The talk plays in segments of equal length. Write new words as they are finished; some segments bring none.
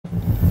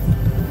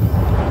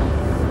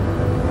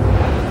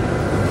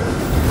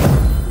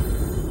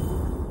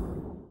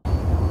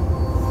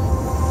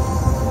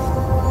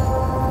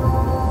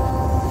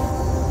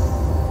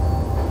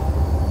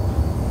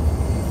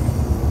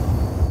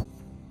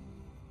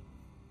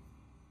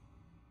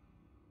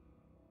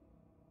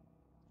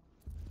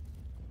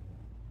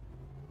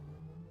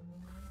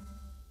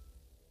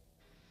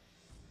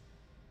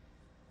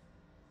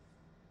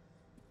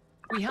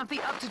We have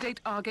the up-to-date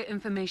Arga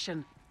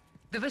information.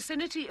 The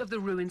vicinity of the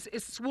ruins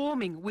is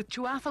swarming with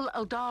Tuathal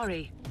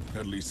Eldari.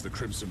 At least the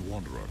Crimson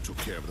Wanderer took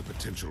care of the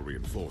potential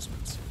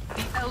reinforcements.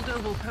 The Elder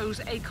will pose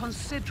a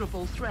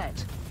considerable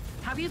threat.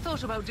 Have you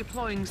thought about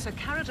deploying Sir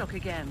Caradoc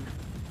again?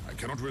 I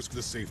cannot risk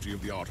the safety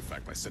of the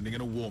artifact by sending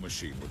in a war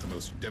machine with the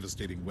most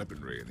devastating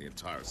weaponry in the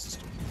entire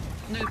system.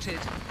 Noted.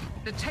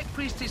 The Tech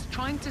Priest is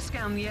trying to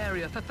scan the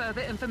area for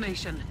further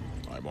information.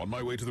 I'm on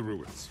my way to the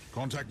ruins.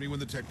 Contact me when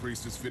the Tech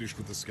Priest is finished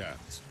with the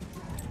scans.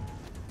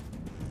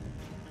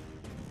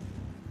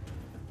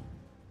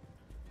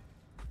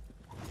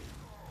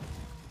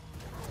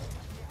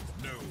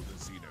 Know the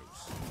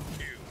Xenos.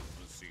 Kill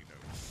the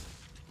Xenos.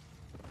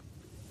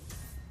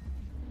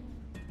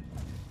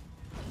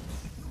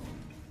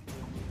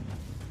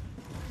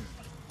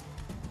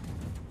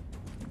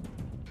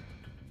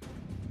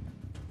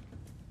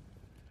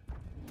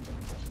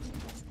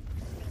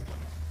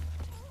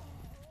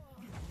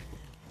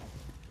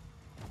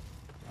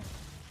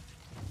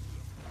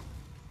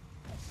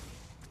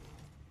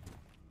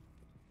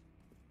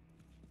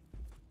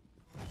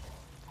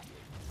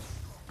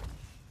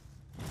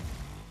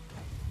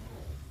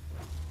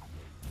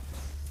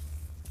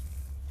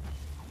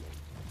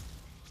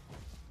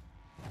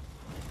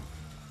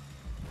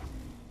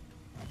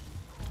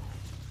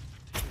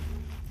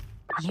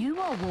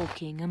 You are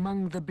walking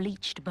among the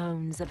bleached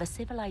bones of a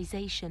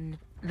civilization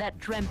that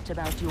dreamt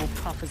about your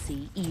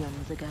prophecy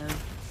eons ago.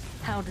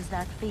 How does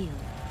that feel?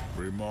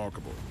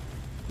 Remarkable.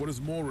 What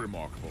is more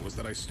remarkable is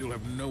that I still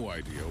have no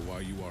idea why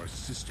you are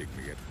assisting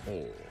me at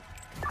all.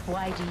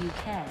 Why do you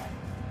care?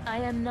 I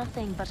am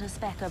nothing but a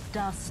speck of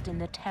dust in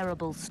the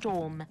terrible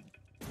storm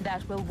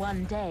that will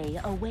one day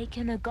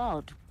awaken a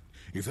god.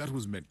 If that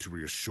was meant to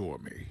reassure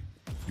me,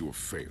 you have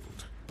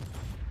failed.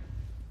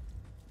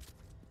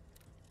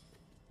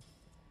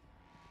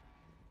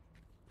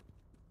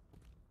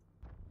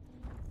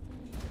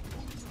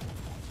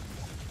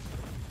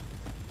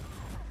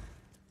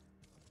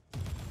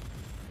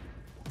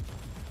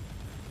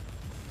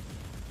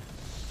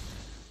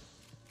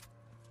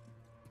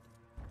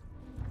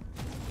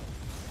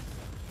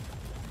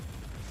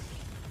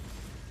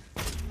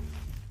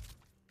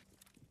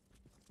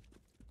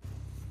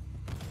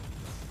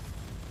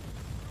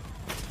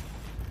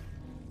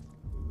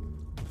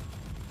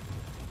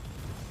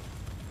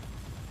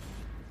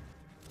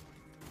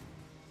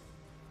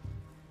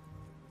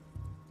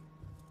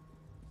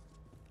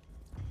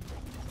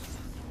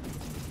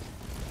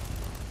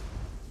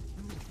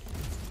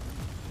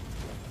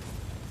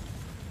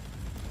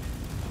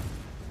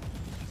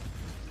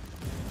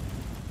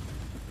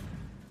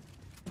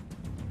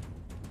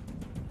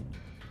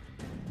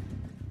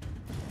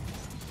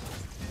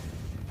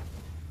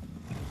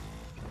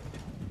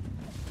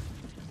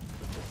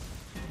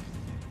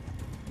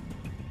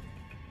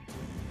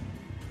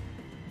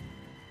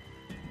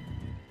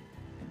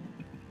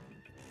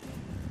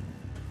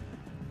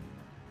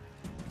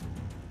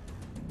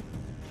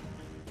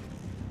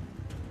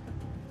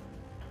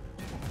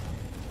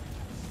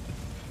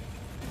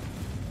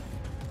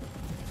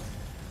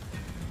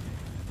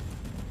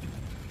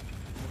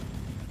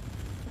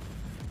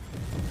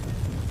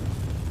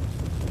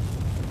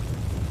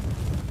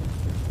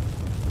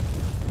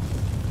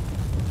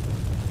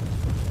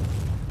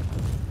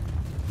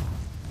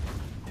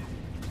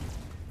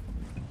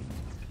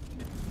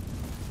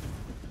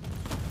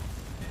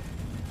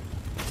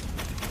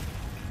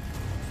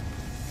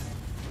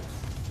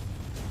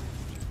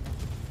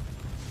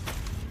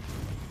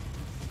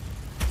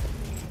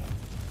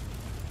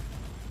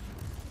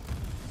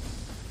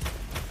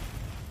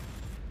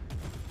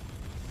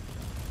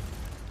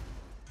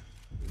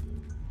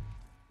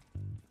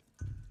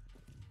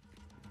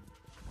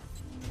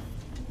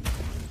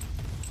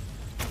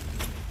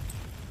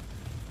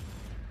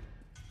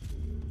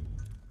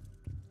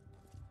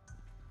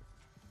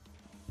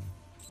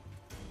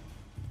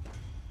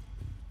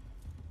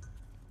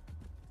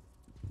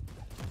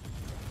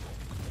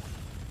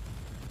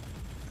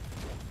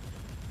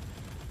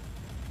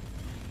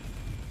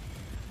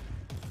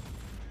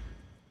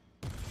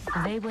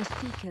 They were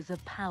seekers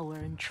of power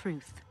and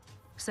truth.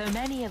 So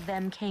many of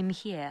them came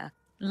here,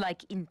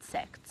 like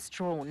insects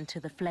drawn to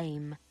the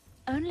flame,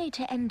 only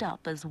to end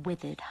up as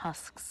withered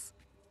husks.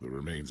 The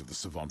remains of the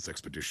Savant's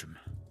expedition.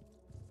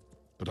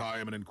 But I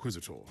am an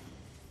Inquisitor.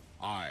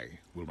 I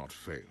will not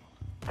fail.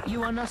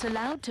 You are not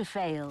allowed to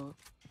fail.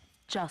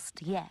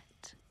 Just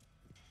yet.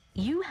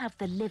 You have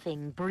the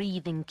living,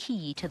 breathing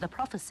key to the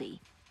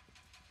prophecy.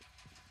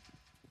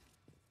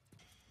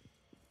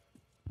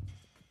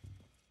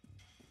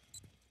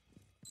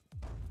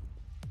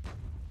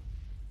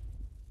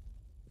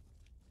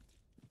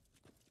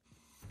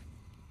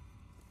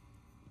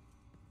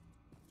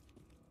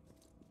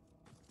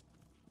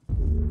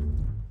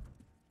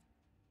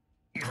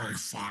 I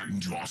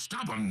find your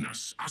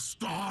stubbornness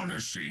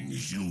astonishing,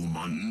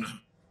 human.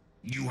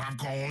 You have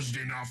caused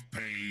enough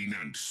pain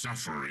and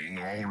suffering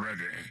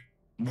already.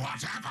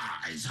 Whatever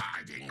is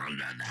hiding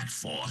under that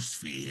force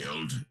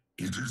field,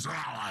 it is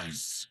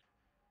ours.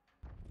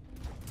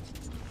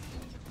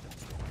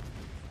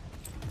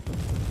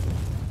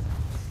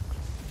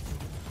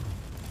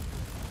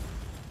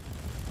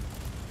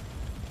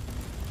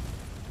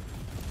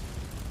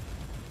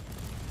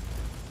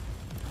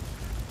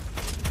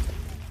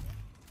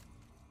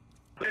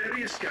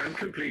 Previous scan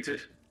completed.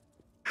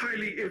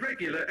 Highly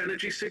irregular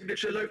energy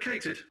signature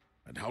located.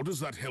 And how does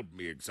that help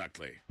me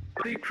exactly?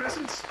 The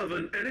presence of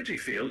an energy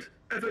field,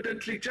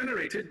 evidently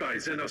generated by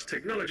Xenos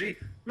technology,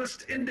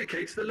 must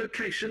indicate the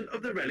location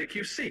of the relic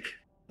you seek.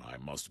 I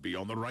must be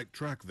on the right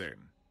track then.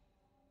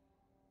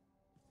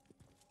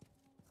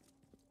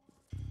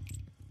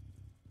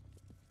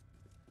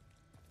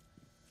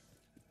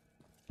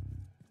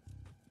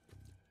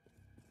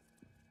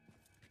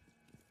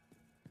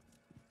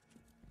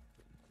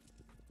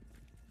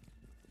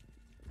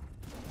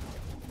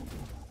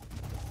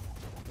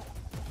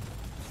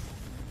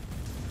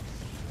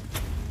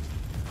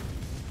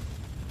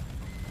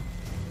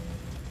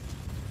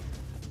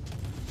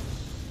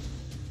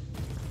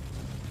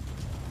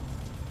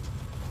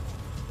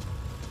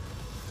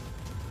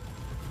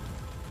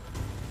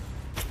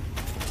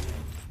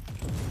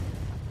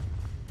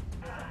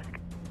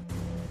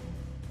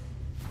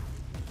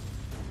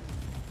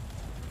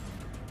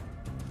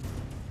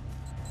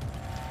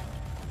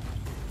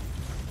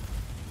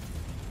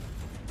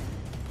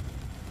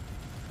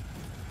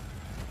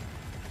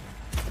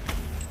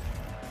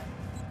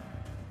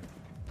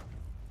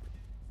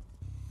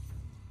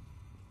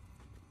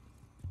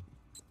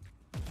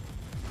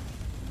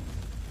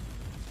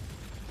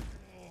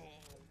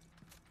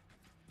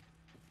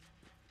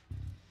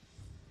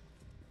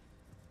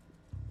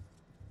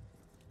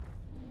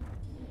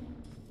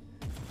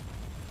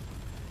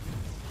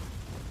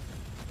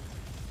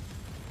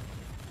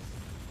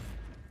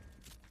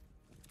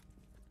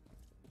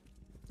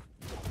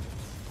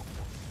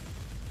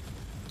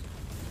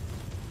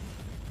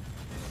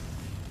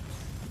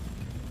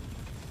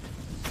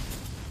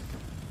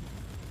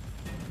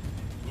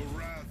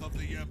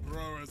 The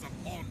Emperor is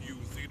upon you,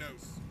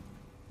 Xenos.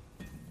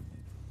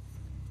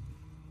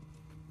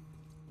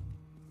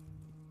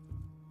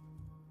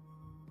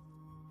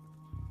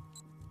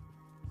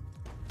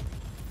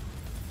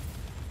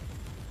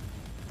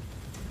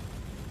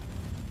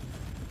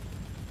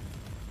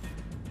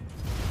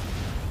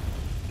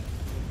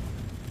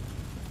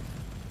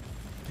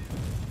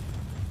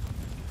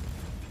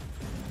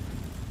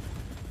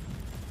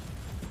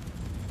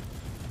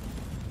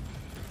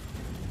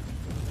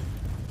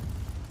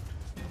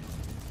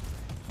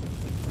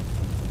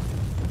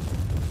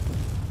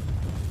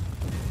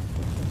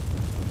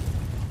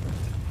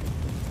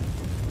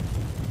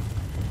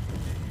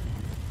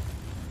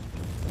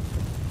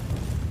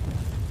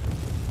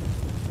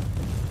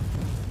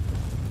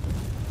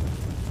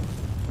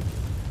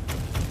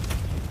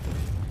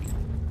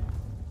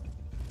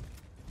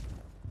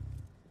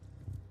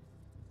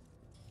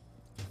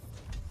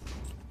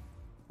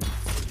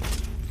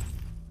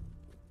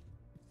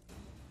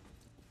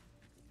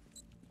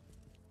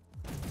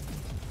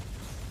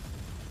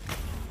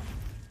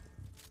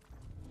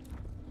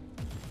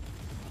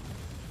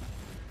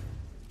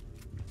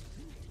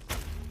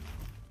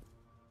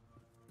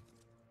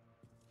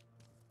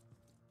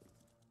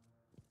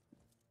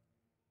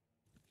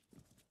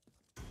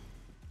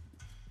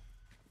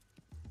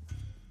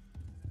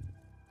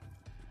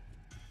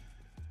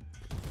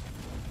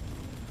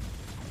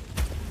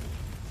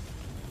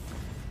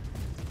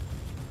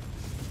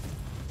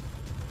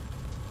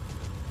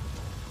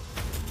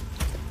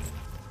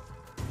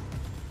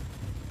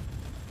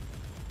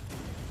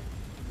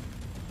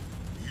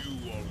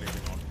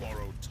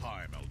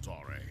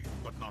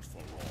 But not for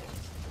all.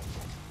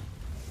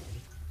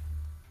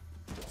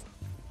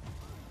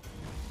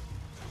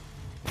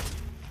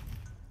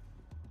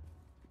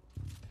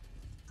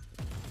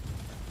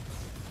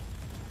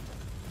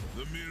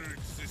 The mere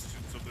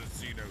existence of the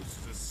Xenos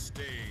is a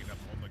stain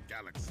upon the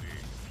galaxy.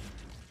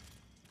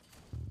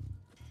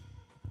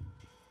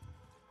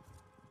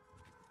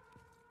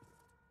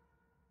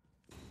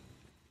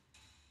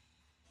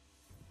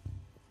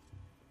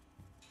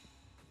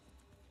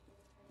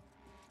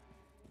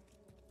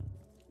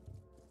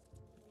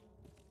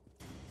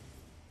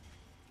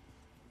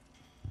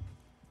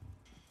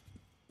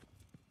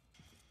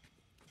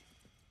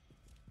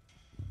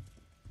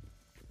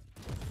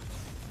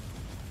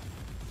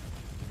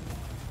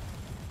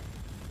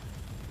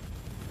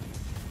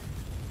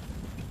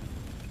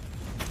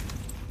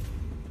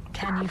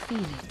 Can you feel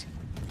it?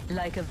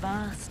 Like a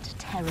vast,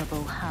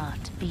 terrible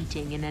heart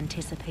beating in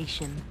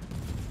anticipation.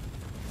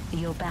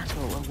 Your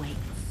battle awaits.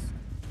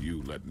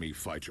 You let me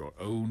fight your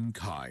own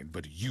kind,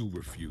 but you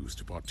refuse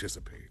to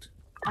participate.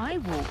 I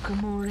walk a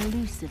more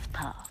elusive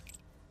path.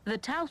 The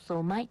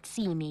Tausal might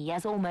see me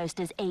as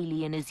almost as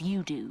alien as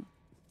you do,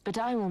 but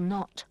I will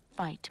not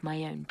fight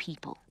my own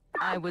people.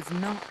 I was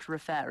not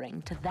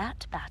referring to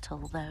that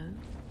battle, though.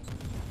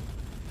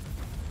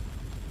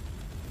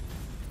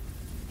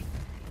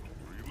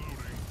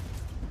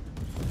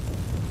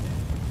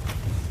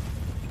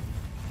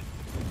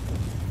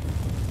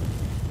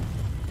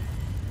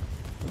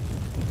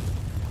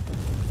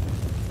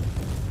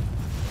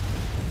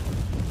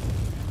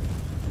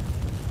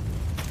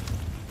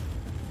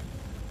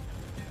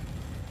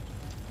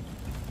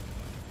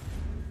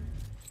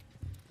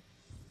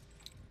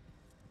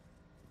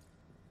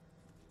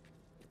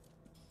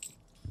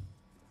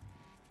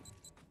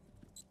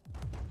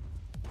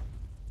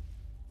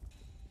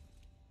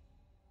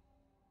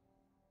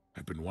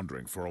 been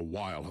wondering for a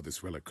while how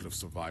this relic could have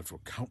survived for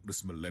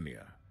countless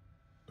millennia.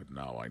 But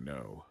now I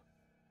know.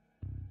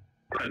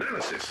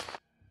 Analysis.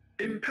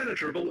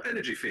 Impenetrable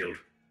energy field.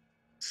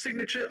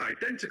 Signature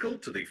identical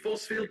to the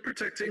force field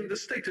protecting the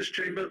status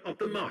chamber of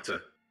the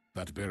Martyr.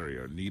 That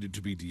barrier needed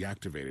to be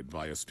deactivated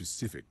via a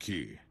specific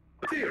key.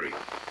 Theory.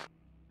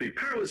 The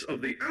powers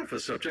of the Alpha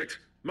subject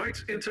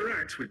might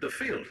interact with the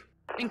field.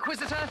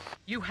 Inquisitor,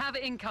 you have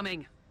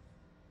incoming.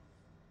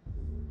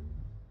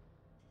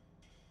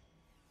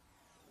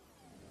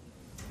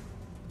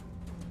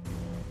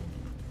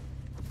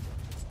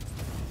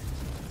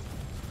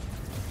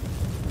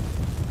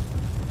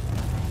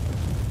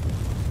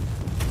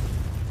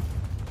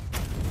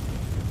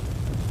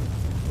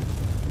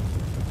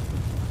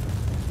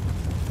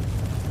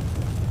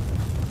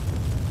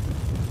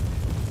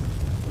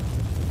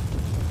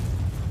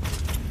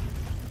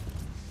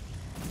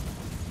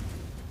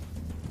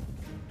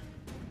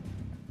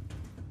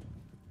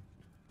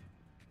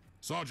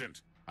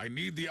 Sergeant, I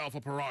need the Alpha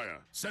Pariah.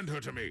 Send her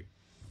to me.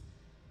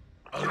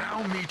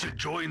 Allow me to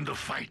join the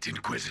fight,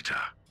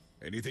 Inquisitor.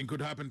 Anything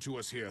could happen to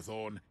us here,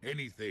 Thorn.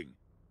 Anything.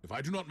 If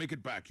I do not make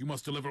it back, you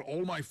must deliver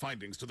all my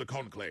findings to the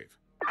Conclave.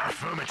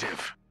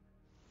 Affirmative.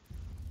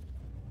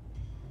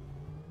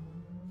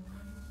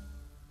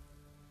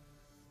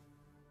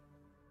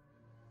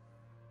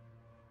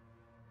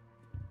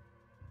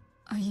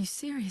 Are you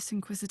serious,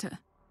 Inquisitor?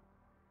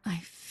 I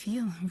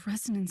feel a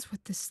resonance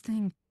with this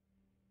thing.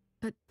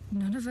 But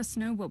none of us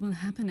know what will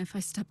happen if I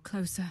step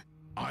closer.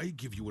 I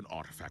give you an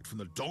artifact from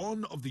the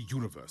dawn of the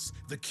universe,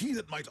 the key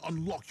that might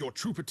unlock your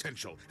true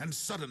potential, and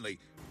suddenly,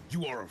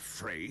 you are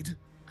afraid?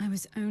 I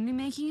was only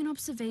making an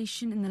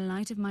observation in the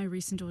light of my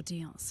recent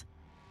ordeals.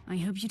 I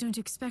hope you don't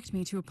expect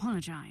me to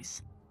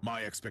apologize.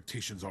 My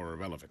expectations are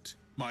irrelevant.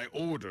 My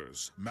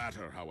orders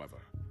matter, however.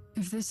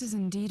 If this is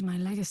indeed my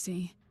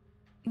legacy,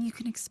 you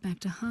can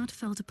expect a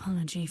heartfelt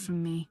apology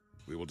from me.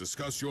 We will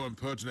discuss your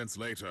impertinence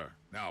later.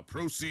 Now,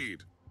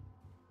 proceed.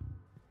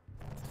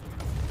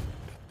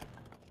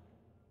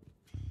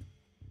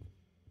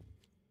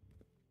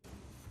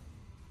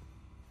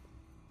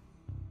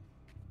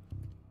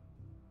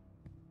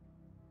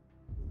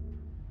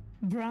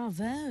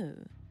 Bravo!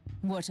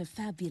 What a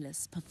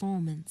fabulous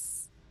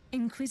performance.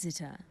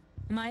 Inquisitor,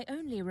 my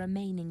only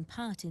remaining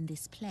part in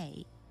this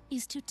play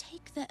is to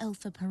take the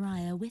Alpha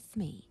Pariah with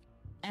me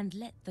and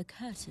let the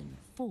curtain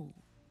fall.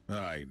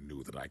 I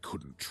knew that I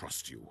couldn't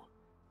trust you.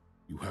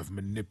 You have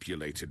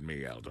manipulated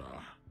me,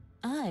 Eldar.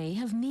 I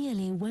have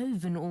merely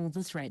woven all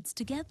the threads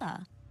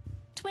together,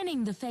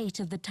 twinning the fate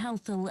of the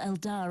Tauthal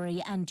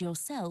Eldari and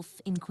yourself,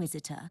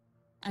 Inquisitor,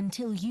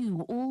 until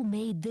you all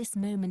made this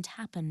moment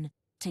happen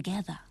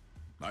together.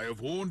 I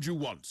have warned you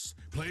once.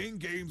 Playing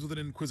games with an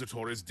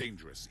Inquisitor is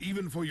dangerous,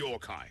 even for your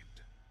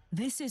kind.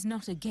 This is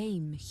not a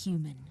game,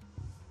 human.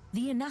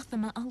 The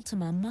Anathema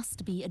Ultima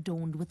must be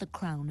adorned with the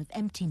crown of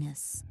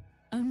emptiness.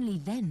 Only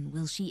then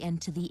will she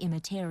enter the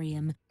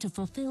Immaterium to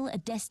fulfill a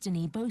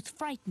destiny both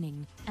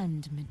frightening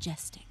and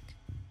majestic.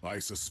 I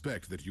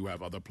suspect that you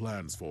have other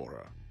plans for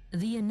her.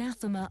 The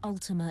Anathema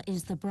Ultima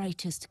is the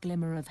brightest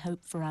glimmer of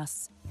hope for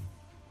us.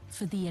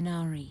 For the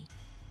Inari,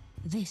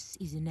 this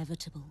is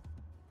inevitable.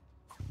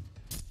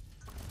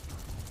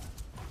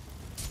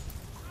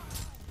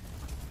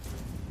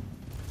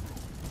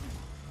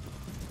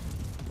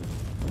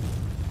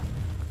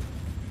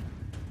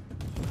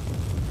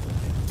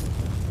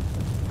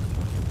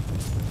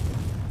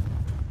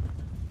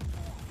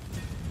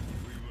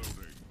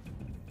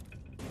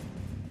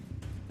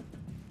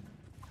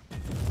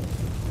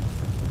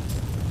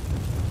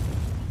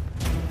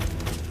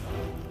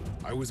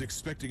 I was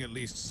expecting at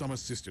least some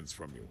assistance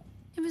from you.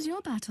 It was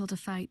your battle to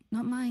fight,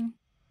 not mine.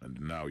 And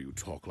now you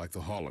talk like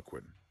the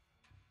Harlequin.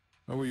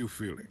 How are you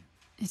feeling?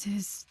 It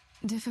is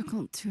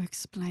difficult to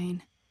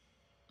explain.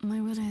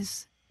 My will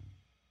is...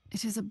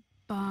 It is a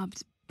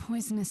barbed,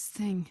 poisonous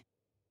thing.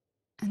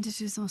 And it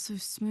is also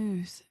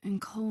smooth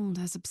and cold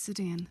as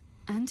obsidian.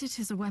 And it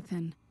is a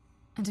weapon,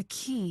 and a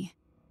key,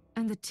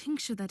 and the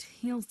tincture that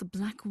heals the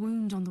black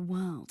wound on the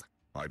world.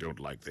 I don't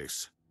like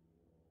this.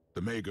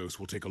 The Magos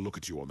will take a look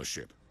at you on the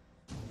ship.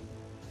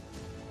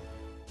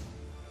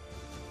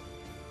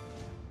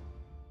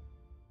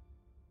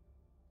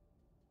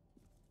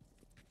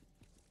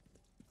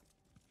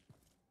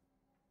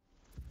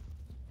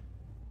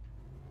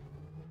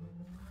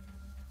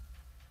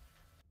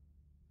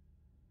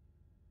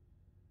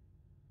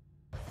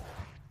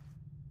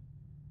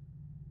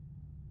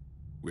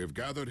 We have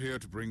gathered here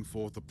to bring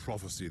forth the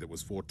prophecy that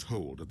was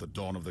foretold at the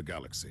dawn of the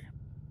galaxy.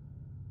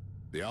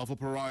 The Alpha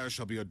Pariah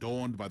shall be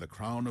adorned by the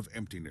crown of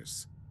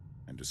emptiness,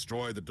 and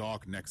destroy the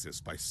Dark Nexus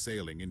by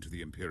sailing into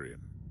the Empyrean.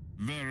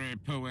 Very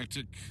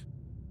poetic,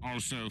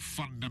 also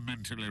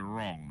fundamentally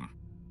wrong.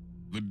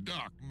 The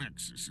Dark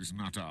Nexus is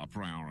not our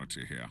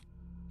priority here.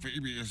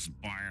 Fabius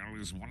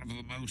Bile is one of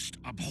the most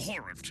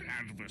abhorrent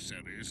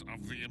adversaries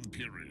of the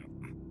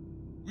Empyrean.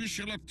 We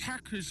shall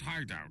attack his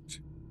hideout.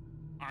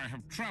 I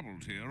have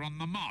traveled here on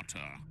the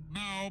Martyr,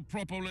 now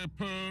properly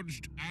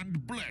purged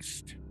and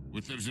blessed,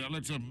 with the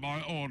zealots of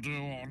my order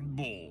on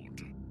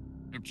board.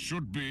 It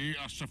should be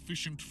a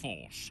sufficient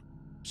force.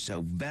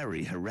 So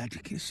very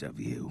hereticous of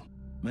you.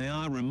 May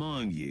I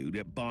remind you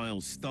that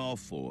Bile's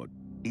Starfort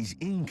is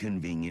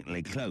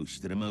inconveniently close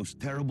to the most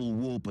terrible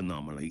warp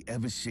anomaly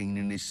ever seen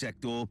in this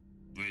sector?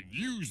 Then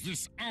use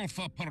this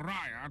Alpha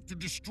Pariah to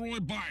destroy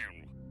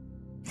Bile.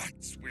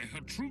 That's where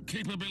her true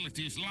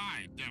capabilities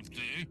lie, don't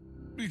they?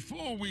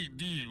 Before we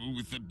deal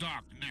with the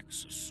Dark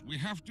Nexus, we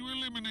have to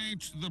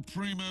eliminate the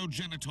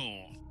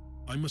Primogenitor.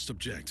 I must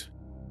object.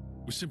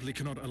 We simply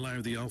cannot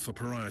allow the Alpha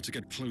Pariah to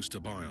get close to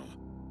Bile.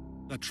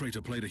 That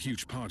traitor played a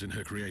huge part in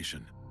her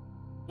creation.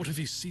 What if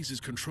he seizes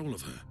control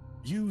of her?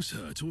 Use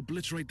her to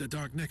obliterate the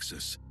Dark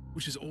Nexus,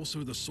 which is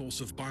also the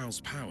source of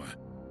Bile's power.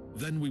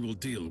 Then we will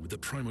deal with the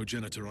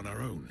Primogenitor on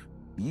our own.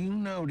 You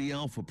know the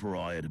Alpha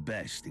Pariah the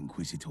best,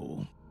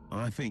 Inquisitor.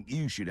 I think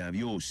you should have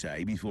your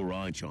say before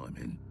I chime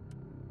in.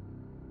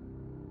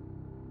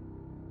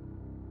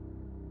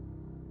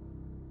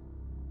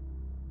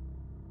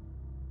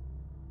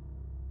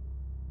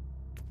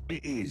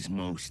 It is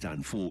most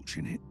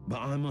unfortunate, but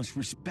I must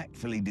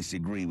respectfully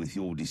disagree with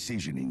your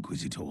decision,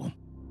 Inquisitor.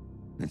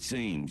 It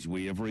seems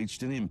we have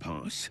reached an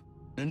impasse.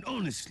 And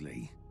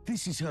honestly,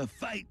 this is her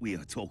fate we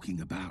are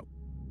talking about.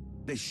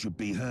 This should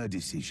be her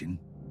decision.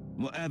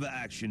 Whatever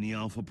action the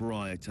Alpha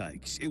Pariah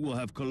takes, it will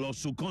have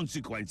colossal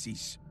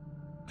consequences.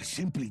 I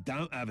simply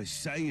don't have a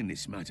say in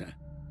this matter.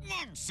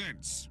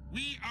 Nonsense!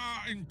 We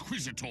are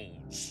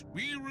Inquisitors.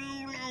 We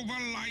rule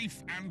over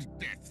life and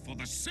death for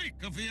the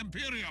sake of the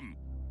Imperium.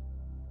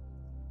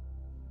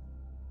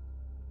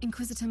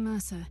 Inquisitor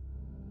Mercer,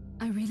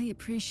 I really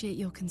appreciate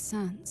your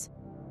concerns.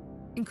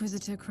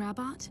 Inquisitor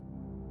Crabart,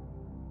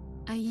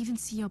 I even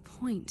see your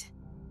point.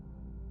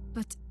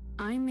 But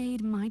I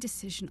made my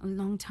decision a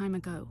long time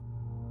ago.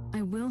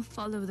 I will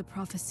follow the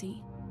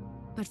prophecy.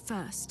 But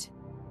first,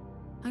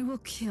 I will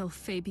kill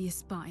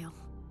Fabius Bile.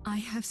 I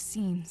have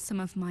seen some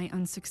of my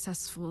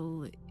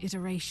unsuccessful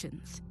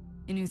iterations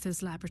in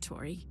Uther's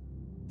laboratory.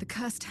 The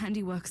cursed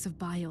handiworks of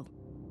Bile.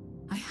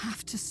 I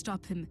have to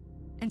stop him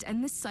and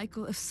end this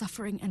cycle of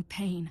suffering and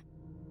pain.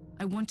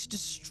 I want to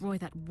destroy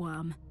that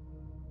worm.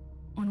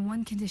 On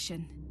one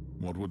condition.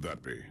 What would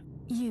that be?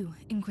 You,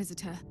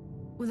 Inquisitor,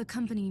 will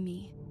accompany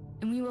me,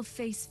 and we will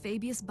face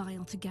Fabius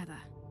Bile together.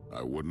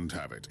 I wouldn't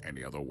have it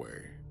any other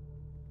way.